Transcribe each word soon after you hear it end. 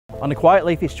On a quiet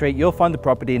leafy street, you'll find the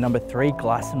property number 3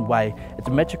 Glasson Way. It's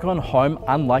a Metricon home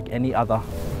unlike any other.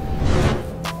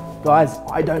 Guys,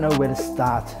 I don't know where to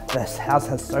start. This house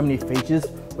has so many features.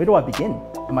 Where do I begin?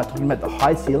 Am I talking about the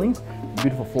high ceilings, the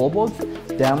beautiful floorboards,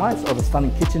 downlights, or the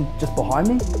stunning kitchen just behind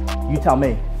me? You tell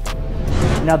me.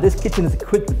 Now this kitchen is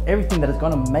equipped with everything that is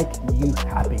going to make you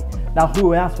happy. Now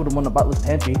who else would want a butler's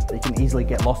pantry that you can easily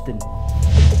get lost in?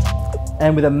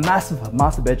 And with a massive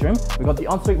master bedroom, we've got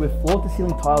the ensuite with floor to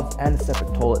ceiling tiles and a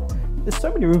separate toilet. There's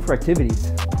so many room for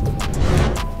activities.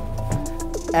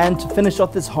 And to finish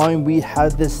off this home, we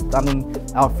have this stunning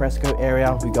alfresco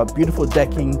area. We've got beautiful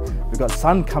decking, we've got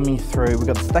sun coming through, we've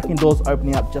got the stacking doors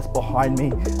opening up just behind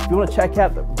me. If you want to check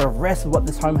out the rest of what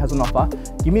this home has on offer,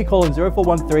 give me a call on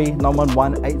 0413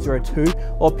 911 802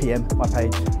 or PM my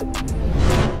page.